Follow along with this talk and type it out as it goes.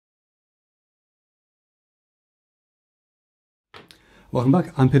Welcome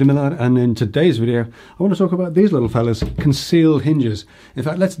back, I'm Peter Millard, and in today's video I want to talk about these little fellas, concealed hinges. In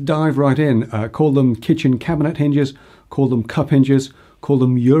fact, let's dive right in. Call them kitchen cabinet hinges, call them cup hinges, call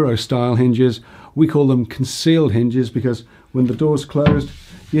them Euro style hinges. We call them concealed hinges because when the door's closed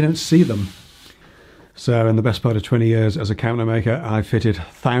you don't see them. So in the best part of 20 years as a cabinet maker, I've fitted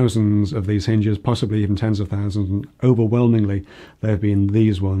thousands of these hinges, possibly even tens of thousands, and overwhelmingly they've been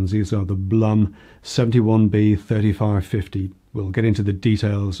these ones. These are the Blum 71B 3550. We'll get into the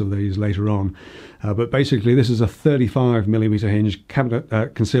details of these later on, but basically this is a 35mm hinge.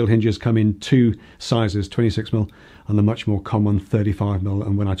 Cabinet concealed hinges come in two sizes, 26mm and the much more common 35mm,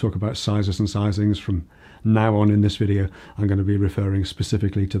 and when I talk about sizes and sizings from now on in this video, I'm going to be referring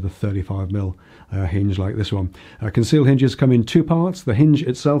specifically to the 35mm hinge like this one. Concealed hinges come in two parts, the hinge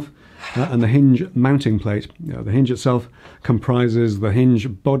itself and the hinge mounting plate. The hinge itself comprises the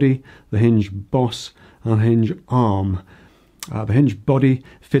hinge body, the hinge boss and hinge arm. The hinge body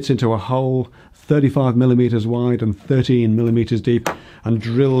fits into a hole 35mm wide and 13mm deep and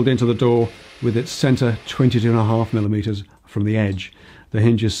drilled into the door with its centre 22.5mm from the edge. The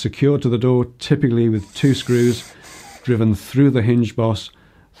hinge is secured to the door typically with two screws driven through the hinge boss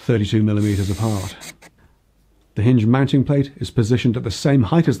 32mm apart. The hinge mounting plate is positioned at the same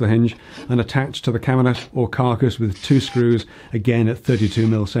height as the hinge and attached to the cabinet or carcass with two screws, again at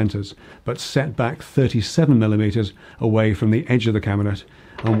 32mm centres, but set back 37mm away from the edge of the cabinet,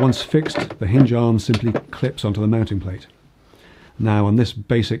 and once fixed the hinge arm simply clips onto the mounting plate. Now on this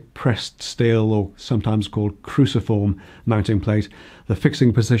basic pressed steel, or sometimes called cruciform mounting plate, the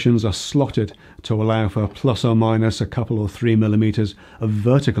fixing positions are slotted to allow for plus or minus a couple or 3mm of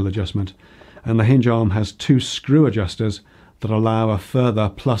vertical adjustment, and the hinge arm has two screw adjusters that allow a further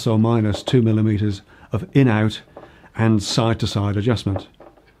plus or minus 2mm of in-out and side-to-side adjustment.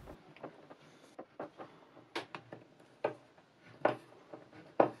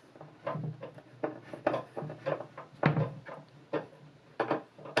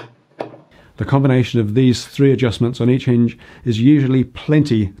 The combination of these three adjustments on each hinge is usually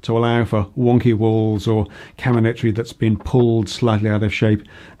plenty to allow for wonky walls or cabinetry that's been pulled slightly out of shape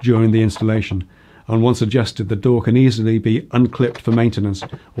during the installation. And once adjusted, the door can easily be unclipped for maintenance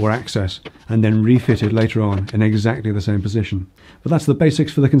or access and then refitted later on in exactly the same position. But that's the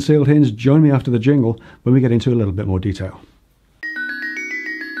basics for the concealed hinge. Join me after the jingle when we get into a little bit more detail.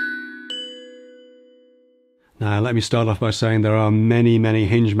 Now let me start off by saying there are many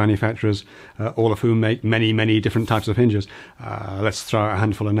hinge manufacturers, all of whom make many different types of hinges. Let's throw out a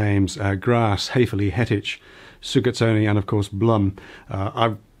handful of names: Grass, Haefele, Hettich, Sugazzoni and of course Blum.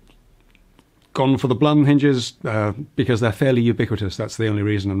 I've gone for the Blum hinges because they're fairly ubiquitous. That's the only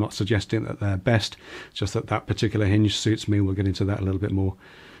reason. I'm not suggesting that they're best, it's just that that particular hinge suits me. We'll get into that a little bit more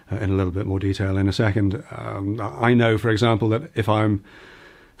in a little bit more detail in a second. I know, for example, that if I'm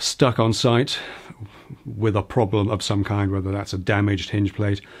stuck on site with a problem of some kind, whether that's a damaged hinge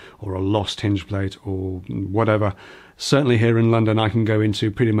plate or a lost hinge plate or whatever, certainly here in London I can go into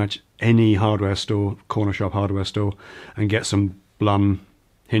pretty much any hardware store, corner shop hardware store, and get some Blum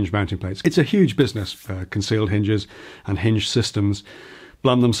hinge mounting plates. It's a huge business, concealed hinges and hinge systems.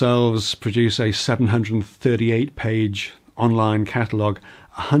 Blum themselves produce a 738-page online catalogue,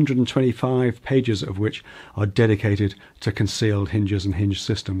 125 pages of which are dedicated to concealed hinges and hinge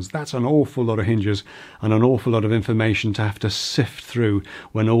systems. That's an awful lot of hinges and an awful lot of information to have to sift through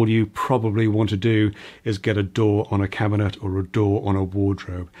when all you probably want to do is get a door on a cabinet or a door on a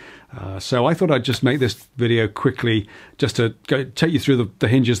wardrobe. So I thought I'd just make this video quickly just to take you through the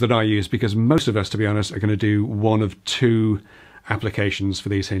hinges that I use, because most of us, to be honest, are going to do one of two applications for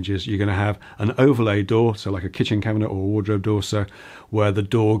these hinges. You're going to have an overlay door, so like a kitchen cabinet or a wardrobe door, so where the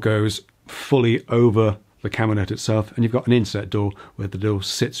door goes fully over the cabinet itself, and you've got an inset door where the door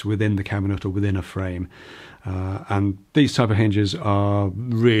sits within the cabinet or within a frame. And these type of hinges are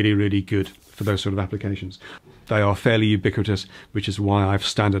really good for those sort of applications. They are fairly ubiquitous, which is why I've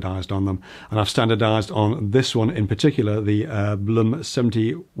standardized on them, and I've standardized on this one in particular, the Blum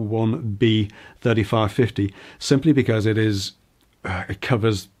 71B 3550, simply because it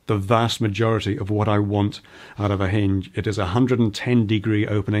covers the vast majority of what I want out of a hinge. It is a 110-degree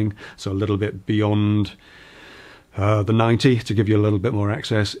opening, so a little bit beyond the 90 to give you a little bit more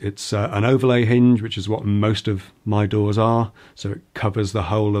access. It's an overlay hinge, which is what most of my doors are, so it covers the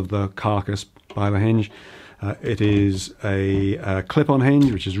whole of the carcass by the hinge. It is a clip-on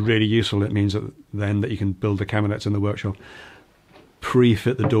hinge, which is really useful. It means that you can build the cabinets in the workshop,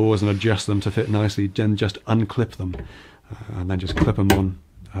 pre-fit the doors and adjust them to fit nicely, then just unclip them and then just clip them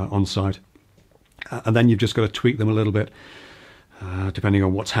on site. And then you've just got to tweak them a little bit depending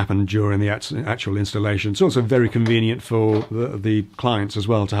on what's happened during the actual installation. It's also very convenient for the clients as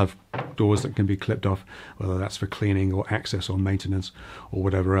well to have doors that can be clipped off, whether that's for cleaning or access or maintenance or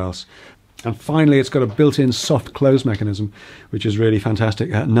whatever else. And finally, it's got a built-in soft close mechanism, which is really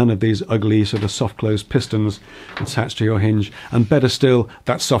fantastic. None of these ugly sort of soft close pistons attached to your hinge. And better still,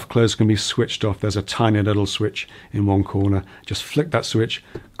 that soft close can be switched off. There's a tiny little switch in one corner. Just flick that switch,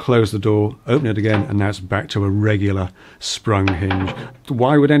 close the door, open it again, and now it's back to a regular sprung hinge.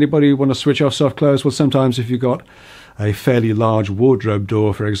 Why would anybody want to switch off soft close? Well, sometimes if you've got a fairly large wardrobe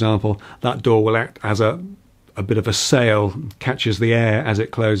door, for example, that door will act as a bit of a sail, catches the air as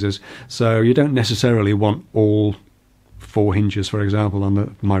it closes. So you don't necessarily want all 4 hinges, for example,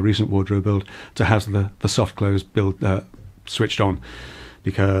 on my recent wardrobe build, to have the soft close build switched on,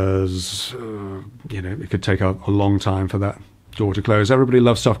 because you know, it could take a long time for that door to close. Everybody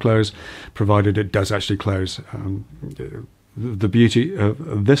loves soft close, provided it does actually close. The beauty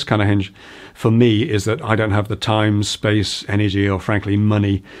of this kind of hinge for me is that I don't have the time, space, energy, or frankly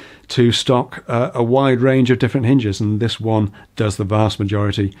money to stock a wide range of different hinges, and this one does the vast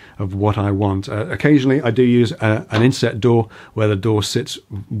majority of what I want. Occasionally I do use an inset door where the door sits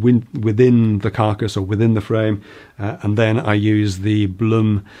within the carcass or within the frame, and then I use the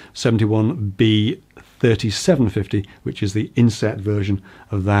Blum 71B 3750, which is the inset version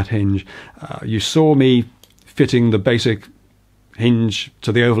of that hinge. You saw me fitting the basic hinge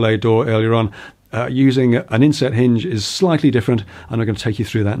to the overlay door earlier on. Using an inset hinge is slightly different, and I'm going to take you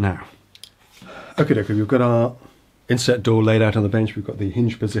through that now. Okay, we've got our inset door laid out on the bench. We've got the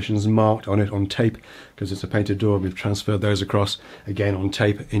hinge positions marked on it on tape, because it's a painted door. We've transferred those across, again on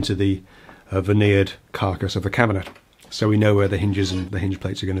tape, into the veneered carcass of the cabinet, so we know where the hinges and the hinge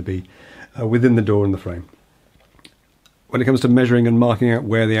plates are going to be within the door and the frame. When it comes to measuring and marking out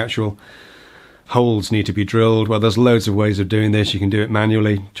where the actual holes need to be drilled, well, there's loads of ways of doing this. You can do it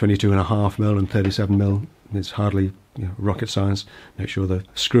manually, 22.5mm and 37mm. It's hardly, you know, rocket science. Make sure the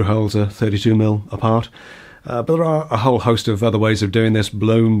screw holes are 32mm apart. But there are a whole host of other ways of doing this.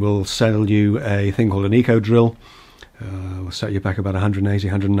 Blum will sell you a thing called an eco drill. Will set you back about 180,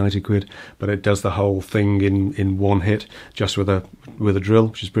 190 quid, but it does the whole thing in one hit, just with a drill,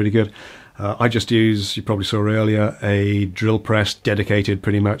 which is pretty good. I just use, you probably saw earlier, a drill press dedicated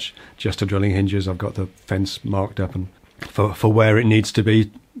pretty much just to drilling hinges. I've got the fence marked up and for where it needs to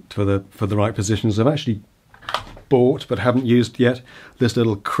be for the right positions. I've actually bought but haven't used yet this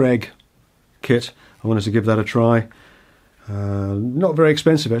little Craig kit. I wanted to give that a try. Not very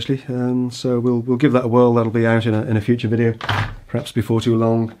expensive actually, so we'll give that a whirl. That'll be out in a future video, perhaps before too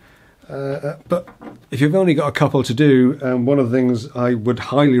long. But if you've only got a couple to do, one of the things I would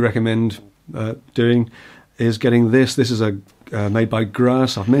highly recommend doing is getting this. This is made by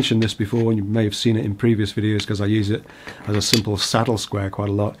Grass. I've mentioned this before, and you may have seen it in previous videos because I use it as a simple saddle square quite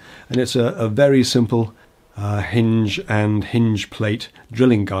a lot. And it's a very simple hinge and hinge plate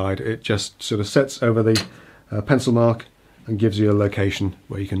drilling guide. It just sort of sets over the pencil mark and gives you a location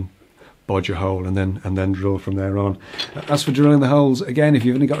where you can bodge a hole and then drill from there on. As for drilling the holes, again, if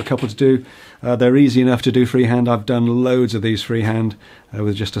you've only got a couple to do, they're easy enough to do freehand. I've done loads of these freehand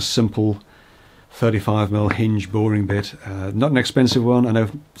with just a simple 35mm hinge boring bit. Not an expensive one. I know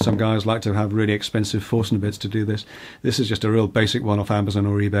some guys like to have really expensive Forstner bits to do this. This is just a real basic one off Amazon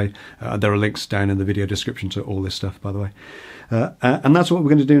or eBay. There are links down in the video description to all this stuff, by the way. And that's what we're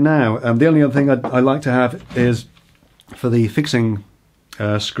going to do now. The only other thing I like to have is, for the fixing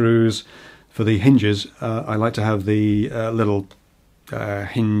screws for the hinges, I like to have the little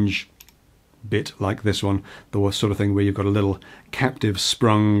hinge bit like this one, the sort of thing where you've got a little captive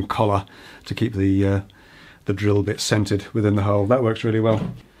sprung collar to keep the drill bit centered within the hole. That works really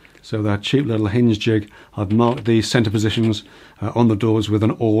well. So that cheap little hinge jig, I've marked the center positions on the doors with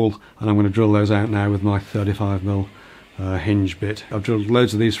an awl, and I'm going to drill those out now with my 35mm hinge bit. I've drilled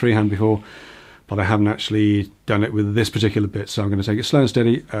loads of these freehand before, but I haven't actually done it with this particular bit, so I'm going to take it slow and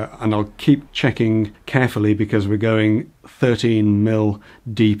steady, and I'll keep checking carefully because we're going 13mm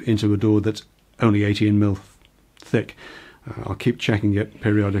deep into a door that's only 18mm thick. I'll keep checking it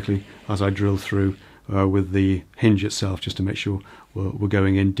periodically as I drill through with the hinge itself, just to make sure we're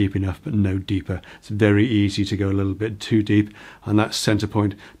going in deep enough but no deeper. It's very easy to go a little bit too deep, and that center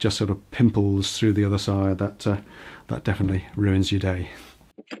point just sort of pimples through the other side. That definitely ruins your day.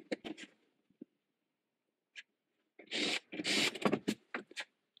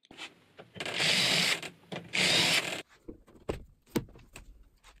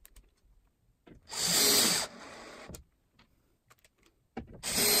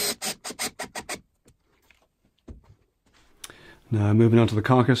 Now moving on to the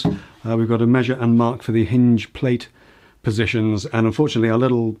carcass, we've got to measure and mark for the hinge plate positions, and unfortunately our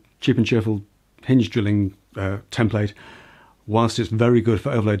little cheap and cheerful hinge drilling template, whilst it's very good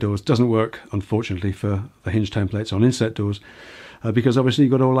for overlay doors, doesn't work unfortunately for the hinge templates on inset doors, because obviously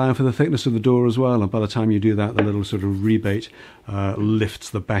you've got to allow for the thickness of the door as well, and by the time you do that, the little sort of rebate lifts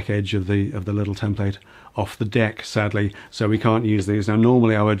the back edge of the little template off the deck, sadly, so we can't use these. Now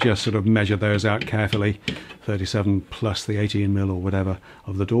normally I would just sort of measure those out carefully, 37 plus the 18mm or whatever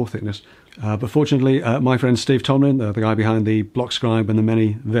of the door thickness, but fortunately my friend Steve Tomlin, the guy behind the Block Scribe and the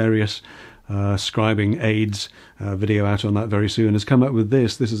many various scribing aids, video out on that very soon, has come up with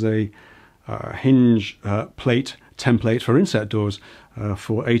this. This is a hinge plate template for inset doors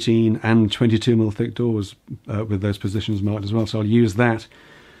for 18 and 22mm thick doors with those positions marked as well. So I'll use that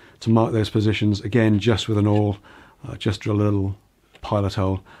to mark those positions, again just with an awl, just drill a little pilot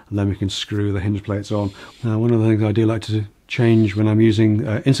hole, and then we can screw the hinge plates on. Now one of the things I do like to change when I'm using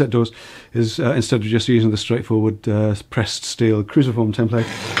inset doors is instead of just using the straightforward pressed steel cruciform template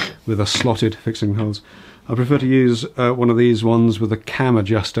with a slotted fixing holes, I prefer to use one of these ones with a cam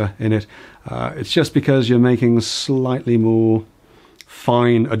adjuster in it. It's just because you're making slightly more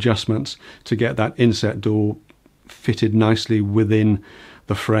fine adjustments to get that inset door fitted nicely within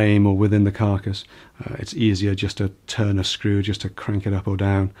the frame or within the carcass. It's easier just to turn a screw, just to crank it up or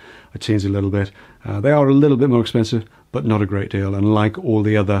down a teensy little bit. They are a little bit more expensive, but not a great deal, and like all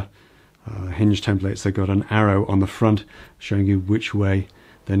the other hinge templates, they've got an arrow on the front showing you which way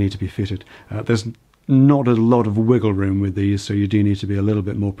they need to be fitted. There's not a lot of wiggle room with these, so you do need to be a little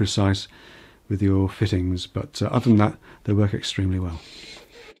bit more precise with your fittings, but other than that, they work extremely well.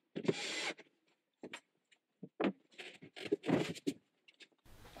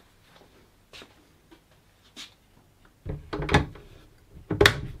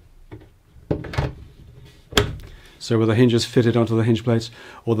 So with the hinges fitted onto the hinge plates,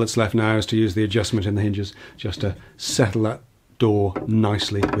 all that's left now is to use the adjustment in the hinges just to settle that door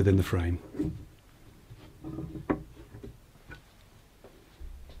nicely within the frame.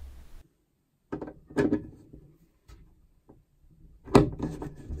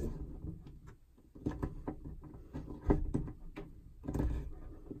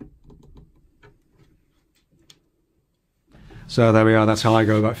 So there we are, that's how I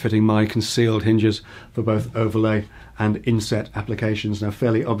go about fitting my concealed hinges for both overlay and inset applications. Now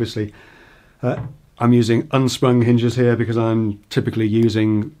fairly obviously I'm using unsprung hinges here because I'm typically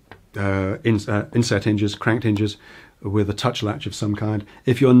using inset hinges, cranked hinges with a touch latch of some kind.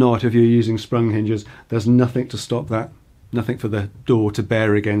 If you're not, if you're using sprung hinges, there's nothing to stop that, nothing for the door to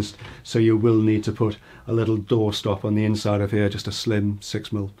bear against, so you will need to put a little door stop on the inside of here, just a slim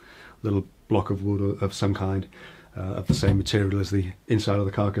 6mm little block of wood of some kind, of the same material as the inside of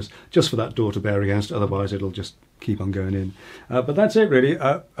the carcass, just for that door to bear against, otherwise it'll just keep on going in. But that's it really.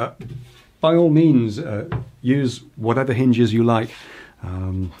 By all means, use whatever hinges you like.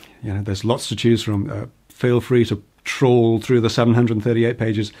 You know, there's lots to choose from. Feel free to trawl through the 738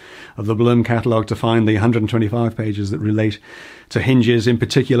 pages of the Blum catalogue to find the 125 pages that relate to hinges in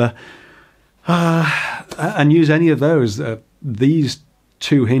particular, and use any of those. These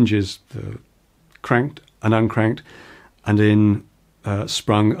two hinges, the cranked and uncranked, and in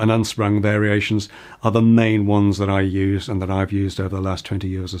sprung and unsprung variations, are the main ones that I use and that I've used over the last 20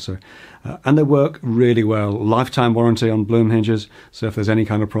 years or so. And they work really well. Lifetime warranty on Blum hinges, so if there's any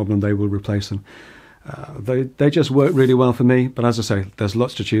kind of problem, they will replace them. They just work really well for me, but as I say, there's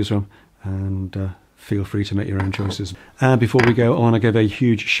lots to choose from, and feel free to make your own choices. And before we go on, I give a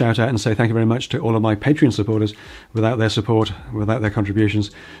huge shout out and say thank you very much to all of my Patreon supporters. Without their support, without their contributions,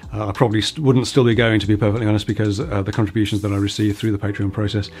 I probably wouldn't still be going, to be perfectly honest, because the contributions that I receive through the Patreon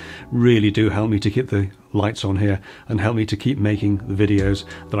process really do help me to keep the lights on here and help me to keep making the videos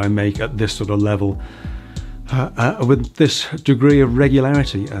that I make at this sort of level. With this degree of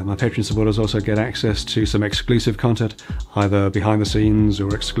regularity. My Patreon supporters also get access to some exclusive content, either behind the scenes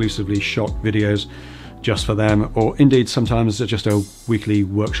or exclusively shot videos just for them, or indeed sometimes just a weekly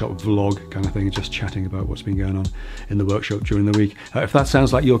workshop vlog kind of thing, just chatting about what's been going on in the workshop during the week. If that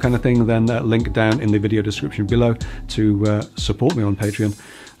sounds like your kind of thing, then link down in the video description below to support me on Patreon.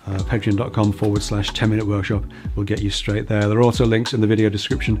 Patreon.com/10minute workshop will get you straight there. There are also links in the video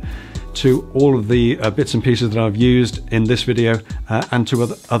description to all of the bits and pieces that I've used in this video, and to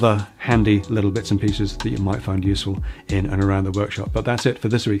other handy little bits and pieces that you might find useful in and around the workshop. But that's it for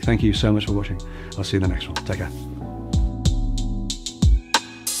this week. Thank you so much for watching. I'll see you in the next one. Take care.